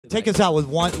Take us out with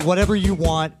whatever you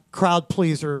want, crowd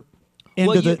pleaser,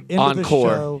 into the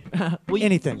show.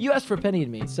 Anything. You asked for Penny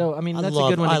and Me, so I mean that's a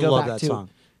good one to go back to. Song.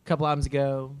 A couple albums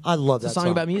ago. I love that It's a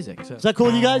song about music. So. Is that cool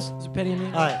with you guys? It's Penny and Me.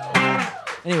 All right.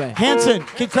 Anyway. Hanson,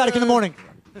 Kidd Kraddick in the morning.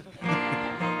 1,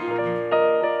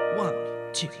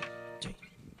 2, 3,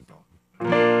 4.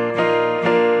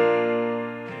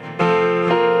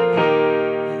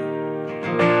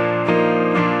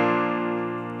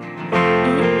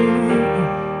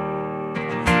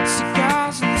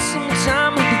 Cigars in the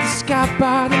summertime under the sky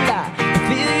by the light. I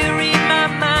feel you read my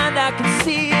mind, I can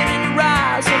see it in your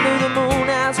eyes. Under the moon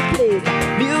as it plays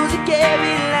like music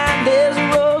every line. There's a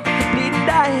road complete and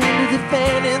dying to the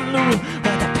fan in the room.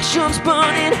 But the passion's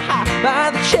burning high by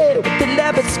the chair with the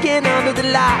leopard skin under the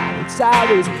light. It's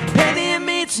always Penny and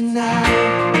Me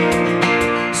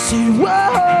tonight. See,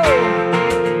 whoa,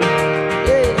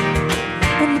 yeah.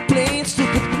 When the plane stood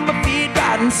with my feet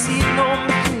riding seat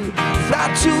number 3. Fly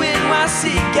to NYC,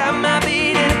 got my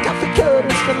beat in a coffee cup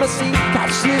next to my seat.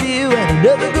 Catch the view and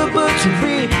another good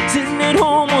butchery. Sitting at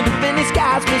home on the Venice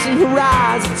skies, missing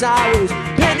horizons. Always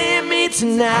Penny and Me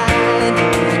tonight.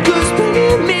 'Cause Penny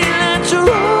and Me like to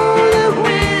roll the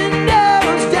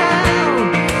windows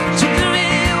down. Turn the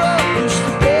radio up, push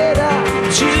the bed up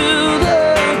to the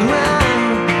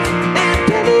ground. And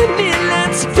Penny and Me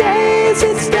like to gaze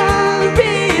at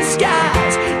starry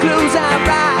skies. Close our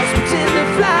eyes, pretend to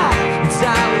fly. It's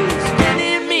always Penny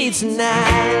and Me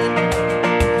tonight.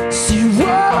 See,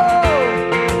 whoa,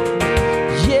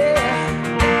 yeah.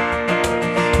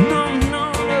 No, no,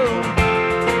 no.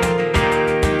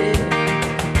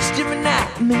 Yeah. Staring at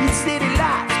me in city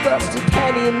lights, busted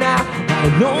Penny and I.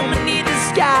 Alone beneath the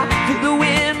sky, feel the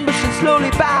wind pushing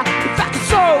slowly by. If I could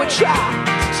soar and try to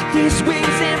take these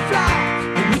wings and fly,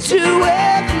 maybe to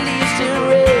where the leaves turn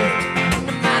red.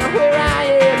 No matter where I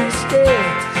am instead,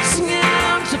 singing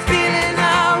along to feeling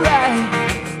alright.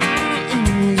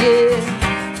 Yeah,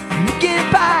 getting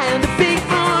by on the big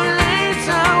moonlight. It's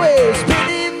always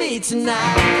Penny and Me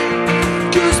tonight.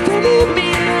 'Cause Penny and Me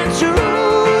like to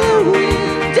roll the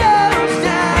windows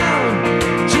down.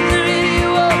 Turn the radio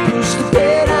up, push the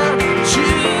bed out to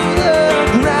the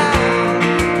ground.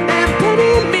 And Penny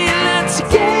and Me like to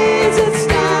gaze at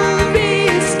starry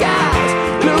skies.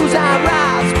 Close our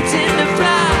eyes, pretend to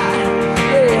fly.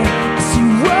 Yeah, I see,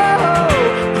 whoa.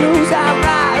 Close our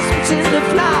eyes, pretend to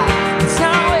fly. It's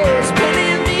always Penny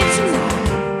and Me tonight.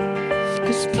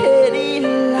 'Cause Penny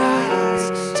likes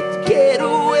to get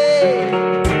away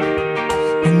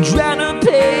and drown her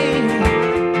pain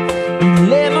in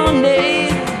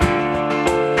lemonade.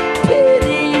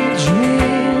 Penny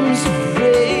dreams of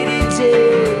rainy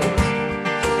days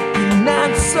and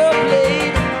nights so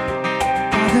late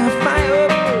by the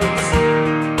fireplace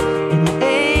and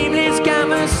aimless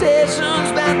conversations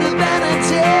about the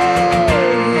vanities.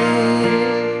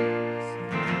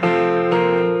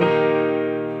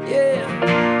 Yeah.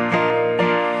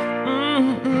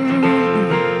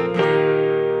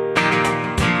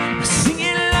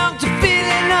 Singing along to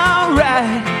feeling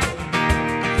alright.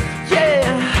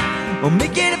 Yeah. We're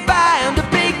making it by on the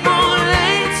big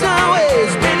moonlight. It's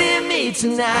always Penny and Me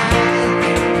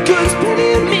tonight. 'Cause Penny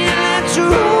and Me like to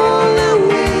roll the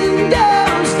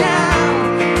windows down.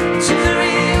 Turn the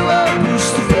radio up, push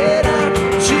the bed out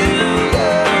to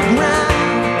the ground.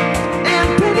 And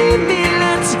Penny and Me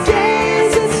like to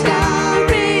gaze at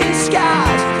starry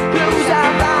skies. Close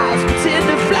our eyes, pretend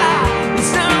to fly.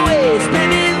 It's always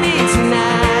Penny and Me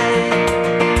tonight.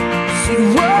 See,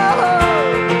 whoa,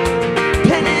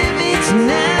 Penny and Me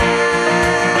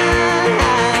tonight.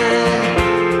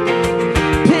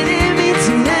 Penny and Me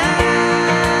tonight.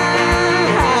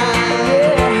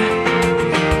 Yeah.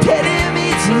 Penny and Me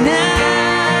tonight.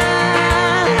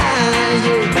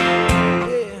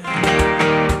 Yeah.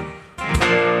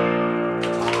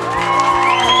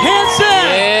 Hanson!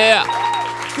 Yeah.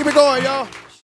 Keep it going, y'all.